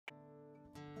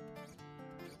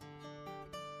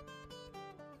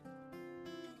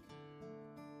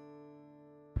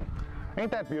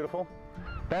Ain't that beautiful?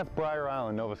 That's Brier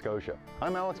Island, Nova Scotia.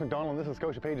 I'm Alex McDonald and this is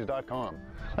ScotiaPages.com.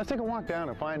 Let's take a walk down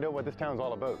and find out what this town's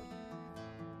all about.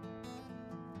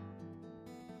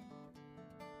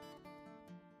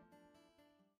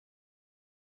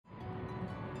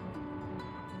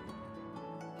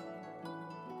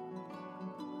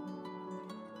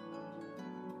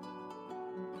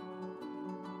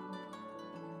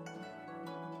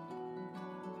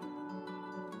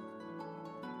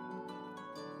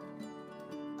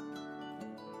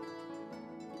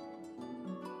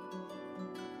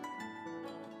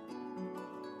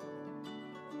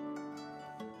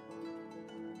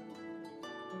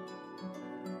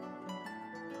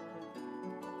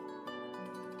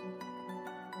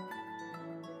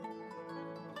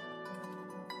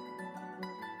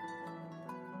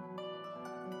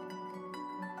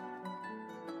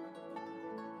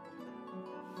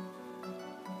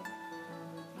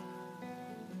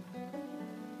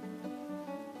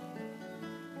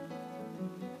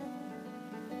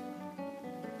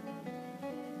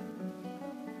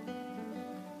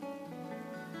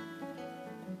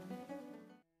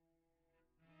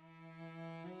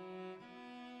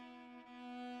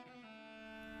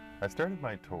 I started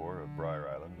my tour of Brier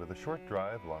Island with a short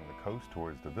drive along the coast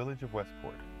towards the village of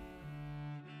Westport.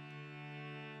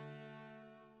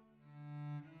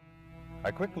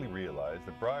 I quickly realized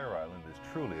that Brier Island is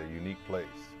truly a unique place,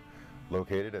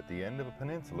 located at the end of a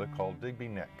peninsula called Digby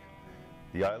Neck.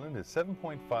 The island is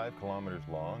 7.5 kilometers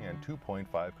long and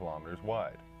 2.5 kilometers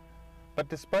wide. But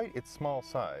despite its small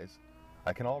size,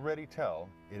 I can already tell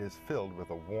it is filled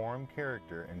with a warm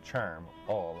character and charm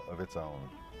all of its own.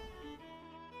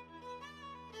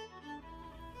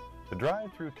 The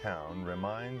drive through town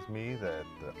reminds me that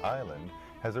the island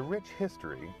has a rich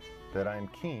history that I'm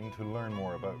keen to learn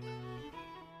more about.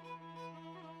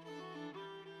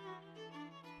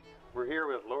 We're here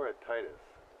with Laura Titus.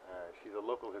 She's a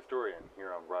local historian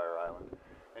here on Brier Island,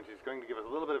 and she's going to give us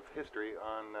a little bit of history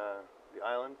on the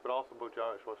island, but also about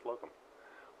Joshua Slocum.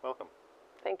 Welcome.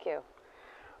 Thank you.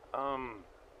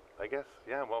 I guess,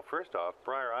 yeah, well, first off,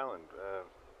 Brier Island,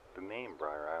 the name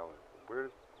Brier Island, where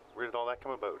did all that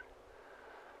come about?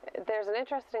 There's an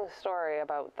interesting story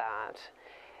about that.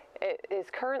 It is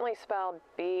currently spelled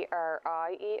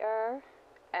B-R-I-E-R,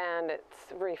 and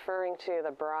it's referring to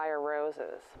the briar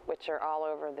roses, which are all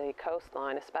over the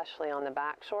coastline, especially on the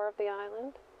back shore of the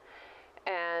island.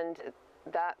 And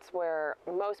that's where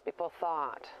most people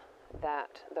thought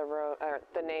that the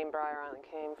name Brier Island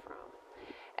came from.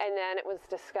 And then it was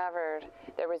discovered,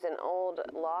 there was an old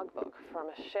logbook from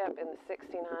a ship in the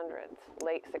 1600s,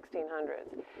 late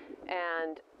 1600s,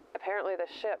 and apparently the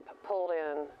ship pulled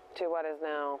in to what is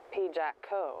now P. Jack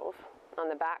Cove on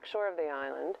the back shore of the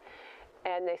island,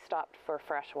 and they stopped for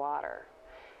fresh water.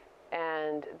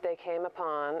 And they came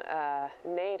upon a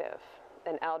native,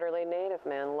 an elderly native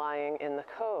man lying in the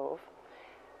cove,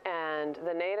 and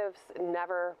the natives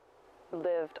never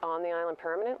lived on the island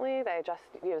permanently. They just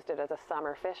used it as a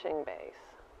summer fishing base.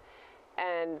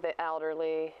 And the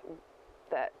elderly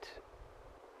that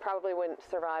probably wouldn't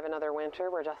survive another winter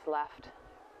were just left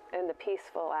in the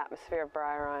peaceful atmosphere of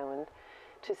Brier Island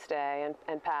to stay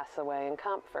and pass away in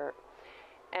comfort.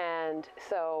 And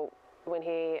so when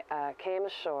he came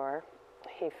ashore,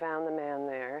 he found the man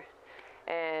there,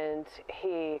 and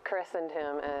he christened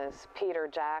him as Peter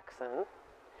Jackson.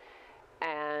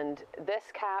 And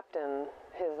this captain,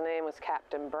 his name was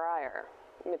Captain Brier,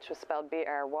 which was spelled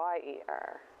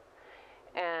B-R-Y-E-R.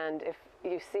 And if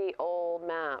you see old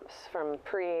maps from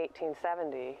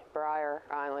pre-1870, Brier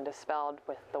Island is spelled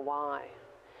with the Y.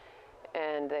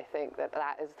 And they think that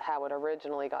that is how it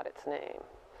originally got its name.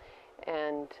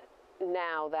 And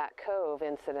now that cove,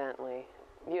 incidentally,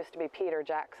 used to be Peter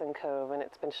Jackson Cove, and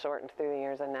it's been shortened through the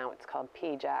years, and now it's called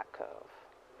P. Jack Cove.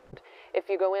 If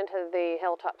you go into the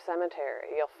Hilltop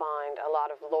Cemetery, you'll find a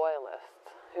lot of loyalists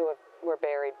who were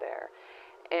buried there.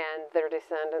 And their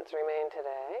descendants remain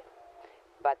today,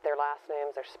 but their last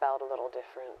names are spelled a little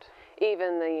different.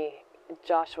 Even the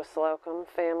Joshua Slocum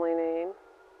family name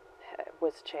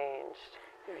was changed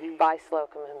by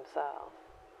Slocum himself.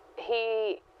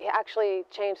 He actually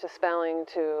changed the spelling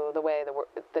to the way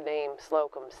the name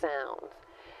Slocum sounds.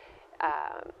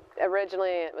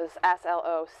 Originally it was S-L-O-C-O-M-B-E,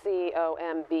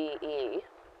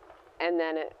 and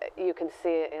then you can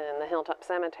see it in the Hilltop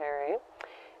Cemetery.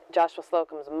 Joshua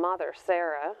Slocum's mother,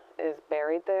 Sarah, is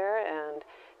buried there, and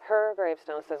her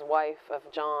gravestone says wife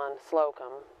of John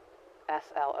Slocum,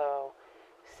 S-L-O-C-O-M-B,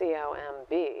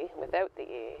 without the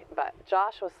E, but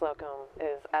Joshua Slocum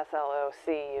is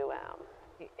S-L-O-C-U-M.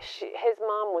 His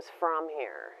mom was from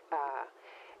here.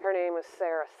 Her name was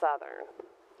Sarah Southern.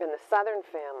 And the Southern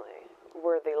family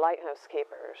were the lighthouse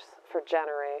keepers for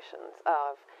generations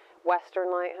of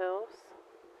Western Lighthouse,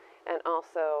 and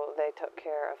also they took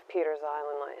care of Peter's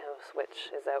Island Lighthouse,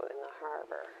 which is out in the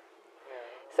harbor.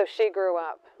 Yeah. So she grew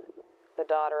up the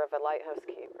daughter of a lighthouse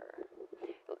keeper,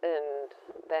 and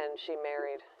then she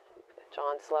married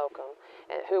John Slocum,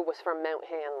 who was from Mount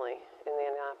Hanley in the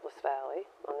Annapolis Valley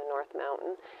on the North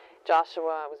Mountain.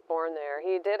 Joshua was born there.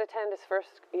 He did attend his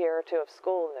first year or two of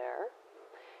school there,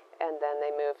 and then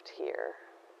they moved here,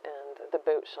 and the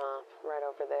boot shop right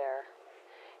over there.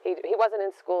 He wasn't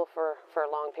in school for a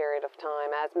long period of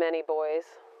time, as many boys.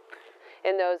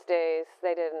 In those days,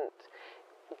 they didn't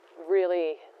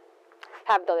really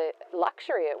have the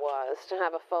luxury it was to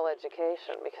have a full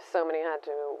education because so many had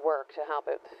to work to help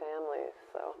out the families.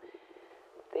 So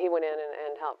he went in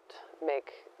and helped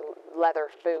make leather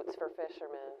boots for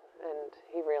fishermen, and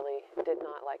he really did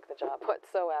not like the job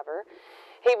whatsoever.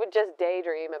 He would just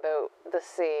daydream about the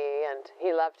sea, and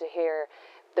he loved to hear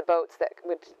the boats that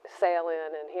would sail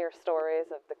in and hear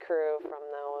stories of the crew from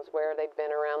those, where they'd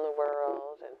been around the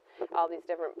world and all these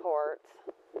different ports.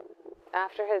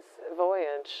 After his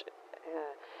voyage,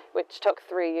 which took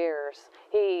 3 years,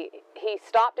 he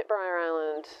stopped at Brier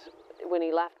Island when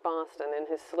he left Boston in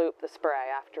his sloop, the Spray,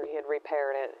 after he had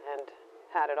repaired it and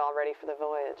had it all ready for the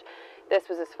voyage. This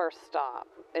was his first stop,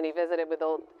 and he visited with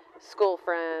old school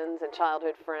friends and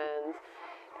childhood friends,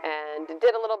 and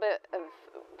did a little bit of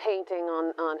painting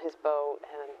on his boat.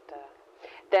 And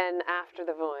then after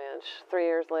the voyage, 3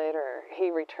 years later, he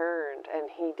returned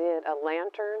and he did a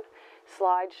lantern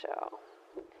slideshow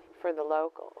for the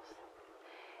locals.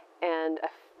 And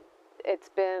it's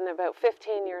been about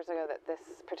 15 years ago that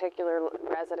this particular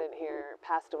resident here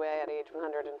passed away at age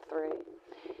 103.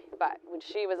 But when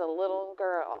she was a little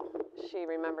girl, she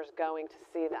remembers going to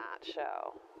see that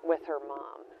show with her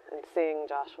mom and seeing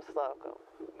Joshua Slocum.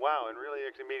 Wow, and really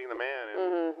actually meeting the man.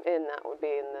 And that would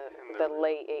be in the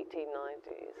late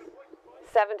 1890s.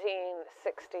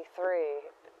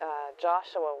 1763,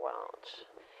 Joshua Welch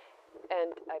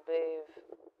and I believe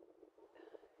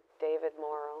David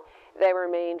Morrill, they were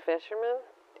Maine fishermen,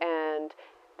 and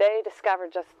they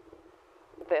discovered just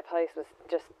the place was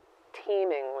just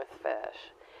teeming with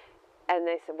fish. And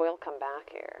they said, we'll come back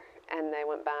here. And they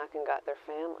went back and got their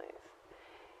families.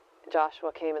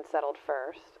 Joshua came and settled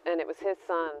first, and it was his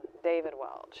son, David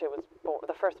Welch, who was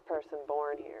the first person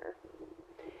born here.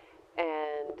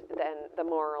 And then the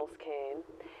Morrills came,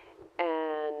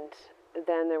 and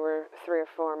then there were 3 or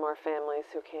 4 more families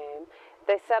who came.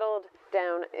 They settled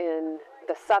down in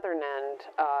the southern end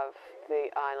of the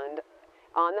island,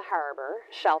 on the harbor,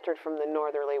 sheltered from the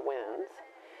northerly winds.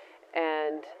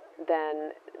 And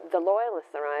then the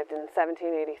Loyalists arrived in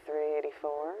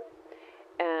 1783-84,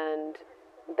 and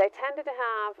they tended to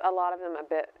have, a lot of them, a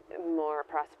bit more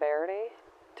prosperity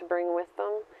to bring with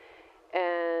them,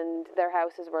 and their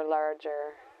houses were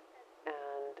larger,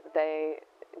 and they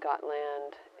got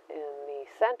land in the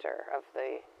center of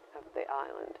the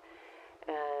island,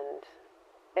 and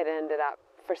it ended up,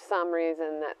 for some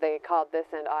reason, that they called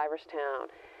this end Irish Town.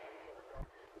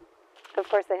 Of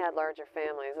course, they had larger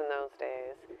families in those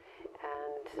days,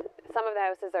 and some of the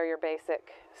houses are your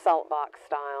basic salt box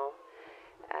style,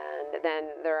 and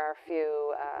then there are a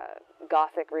few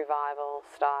Gothic Revival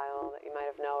style that you might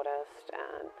have noticed,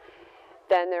 and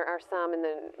then there are some in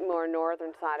the more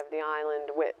northern side of the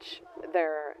island, which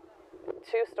there are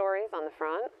 2 stories on the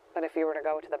front, but if you were to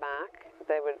go to the back,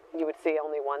 you would see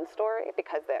only 1 story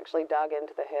because they actually dug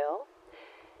into the hill,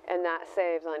 and that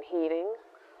saves on heating.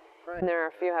 Right. And there are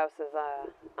a few houses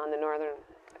on the northern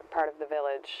part of the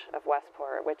village of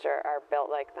Westport which are built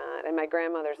like that, and my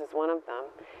grandmother's is one of them.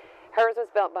 Hers was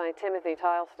built by Timothy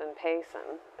Tileston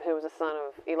Payson, who was a son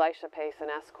of Elisha Payson,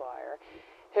 Esquire,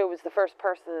 who was the first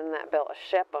person that built a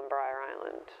ship on Brier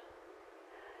Island.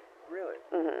 Really?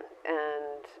 Mm-hmm.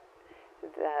 And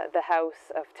the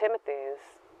house of Timothy's,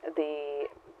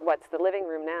 what's the living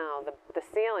room now, the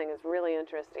ceiling is really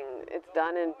interesting. It's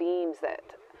done in beams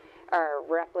that are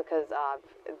replicas of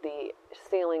the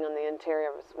ceiling on the interior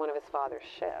of one of his father's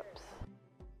ships.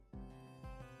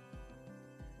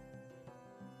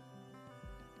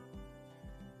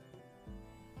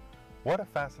 What a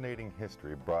fascinating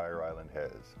history Brier Island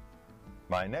has.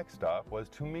 My next stop was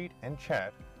to meet and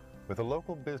chat with a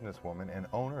local businesswoman and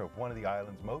owner of one of the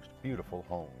island's most beautiful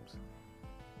homes.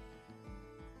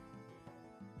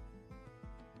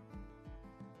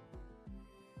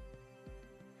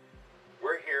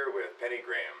 We're here with Penny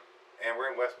Graham, and we're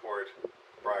in Westport,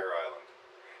 Brier Island.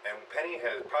 And Penny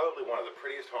has probably one of the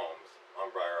prettiest homes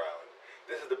on Brier Island.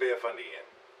 This is the Bay of Fundy Inn.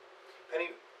 Penny,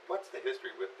 what's the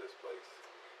history with this place?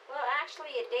 Well,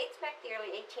 actually, it dates back to the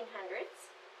early 1800s,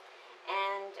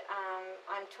 and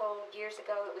I'm told years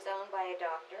ago it was owned by a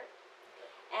doctor.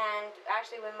 And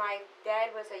actually, when my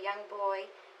dad was a young boy,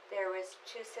 there was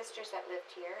 2 sisters that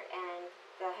lived here, and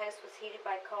the house was heated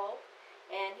by coal.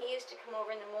 And he used to come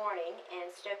over in the morning and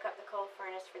stoke up the coal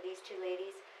furnace for these 2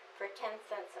 ladies for 10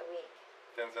 cents a week.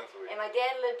 10 cents a week. And my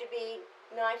dad lived to be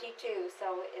 92,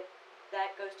 so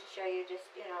that goes to show you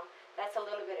just, you know, that's a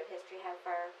little bit of history, how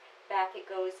far back it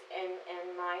goes in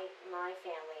my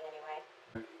family anyway.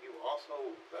 You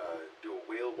also do a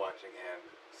whale watching and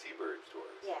seabird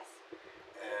tours. Yes.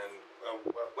 And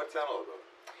what's that all about?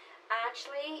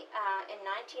 Actually, in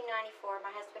 1994,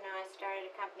 my husband and I started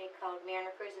a company called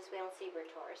Mariner Cruises Whale and Seabird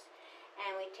Tours.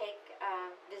 And we take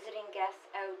visiting guests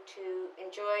out to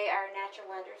enjoy our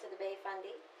natural wonders of the Bay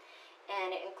Fundy.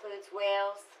 And it includes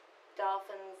whales,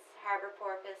 dolphins, harbor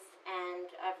porpoise,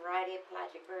 and a variety of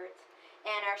pelagic birds.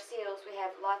 And our seals, we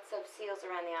have lots of seals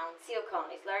around the island, seal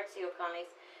colonies, large seal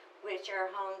colonies, which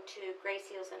are home to gray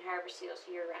seals and harbor seals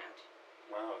year-round.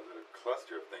 Wow, there's a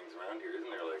cluster of things around here, isn't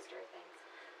there? Like Cluster of things.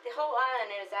 The whole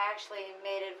island is actually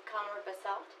made of columnar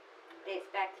basalt. Dates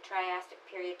back to the Triassic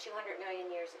period, 200 million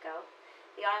years ago.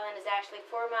 The island is actually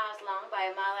 4 miles long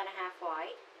by 1.5 miles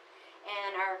wide.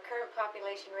 And our current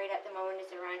population rate at the moment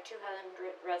is around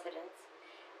 200 residents.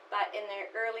 But in the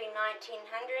early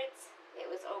 1900s, it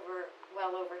was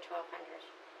well over 1,200.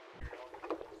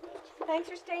 Thanks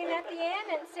for staying at the inn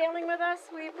and sailing with us.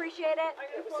 We appreciate it.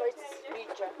 It was nice to meet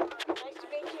you. Nice to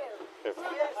meet you. See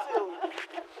you soon.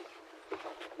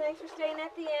 Thanks for staying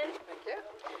at the inn. Thank you.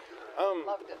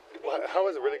 Loved it. How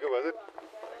was it? Really good, was it?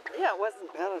 Yeah, it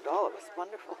wasn't bad at all. It was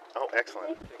wonderful. Oh,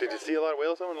 excellent. Did you see a lot of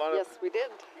whales? A lot of. Yes, we did.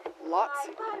 Lots.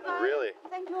 Really?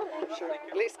 Thank you. Sure.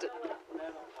 At least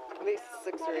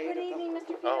 6 or 8 of Good them. evening,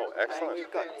 Mr. Oh, And excellent.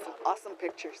 we've got some awesome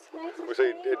pictures. So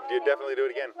you definitely do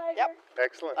it again? Yep,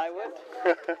 Excellent. I would.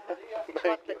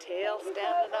 Got the tail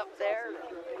standing up there.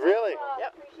 Really?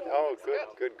 Yep. Oh,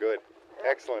 good.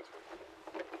 Excellent.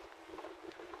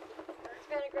 It's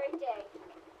been a great day.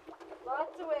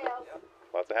 Lots of whales.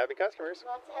 Lots of happy customers.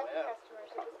 Lots of happy customers.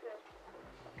 It was good.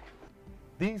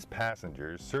 These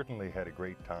passengers certainly had a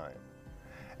great time,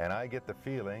 and I get the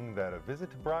feeling that a visit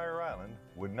to Brier Island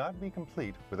would not be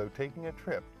complete without taking a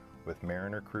trip with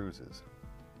Mariner Cruises.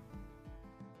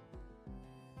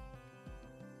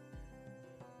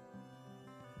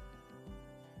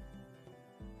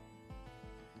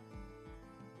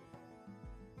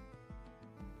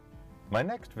 My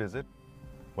next visit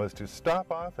was to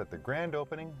stop off at the grand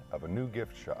opening of a new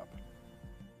gift shop.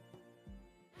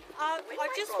 I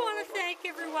just want to thank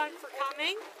everyone for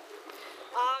coming.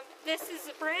 This is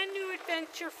a brand new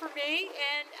adventure for me,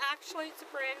 and actually it's a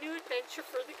brand new adventure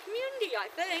for the community, I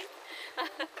think.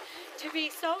 To be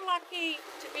so lucky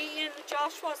to be in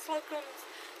Joshua Slocum's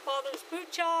father's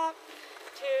boot shop,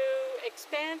 to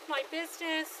expand my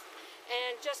business,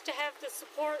 and just to have the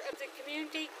support of the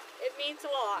community, it means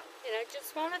a lot. And I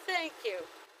just want to thank you.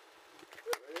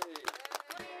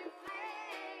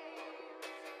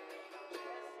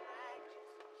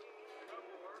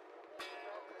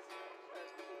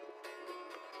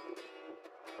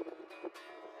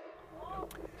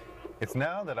 It's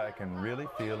now that I can really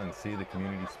feel and see the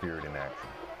community spirit in action.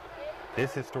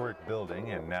 This historic building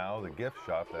and now the gift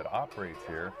shop that operates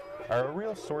here are a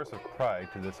real source of pride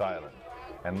to this island,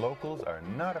 and locals are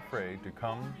not afraid to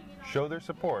come, show their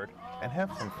support, and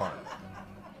have some fun.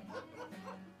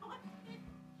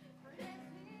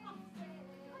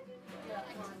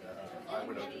 I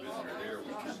went out to visit her there,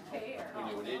 when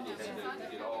you went in, you had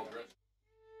to get all dressed.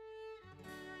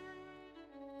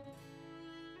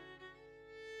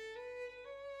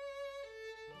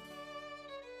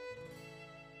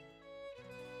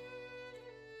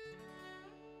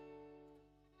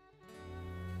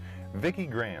 Vicki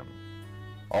Graham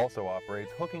also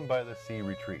operates Hooking by the Sea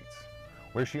Retreats,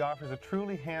 where she offers a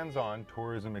truly hands-on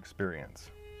tourism experience.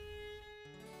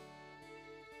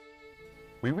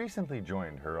 We recently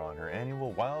joined her on her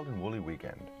annual Wild and Woolly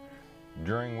Weekend,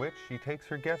 during which she takes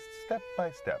her guests step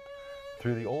by step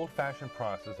through the old-fashioned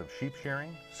process of sheep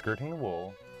shearing, skirting the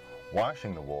wool,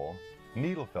 washing the wool,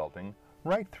 needle felting,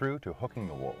 right through to hooking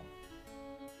the wool.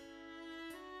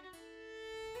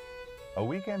 A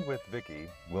weekend with Vicki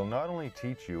will not only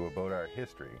teach you about our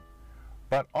history,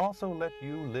 but also let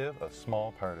you live a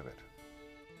small part of it.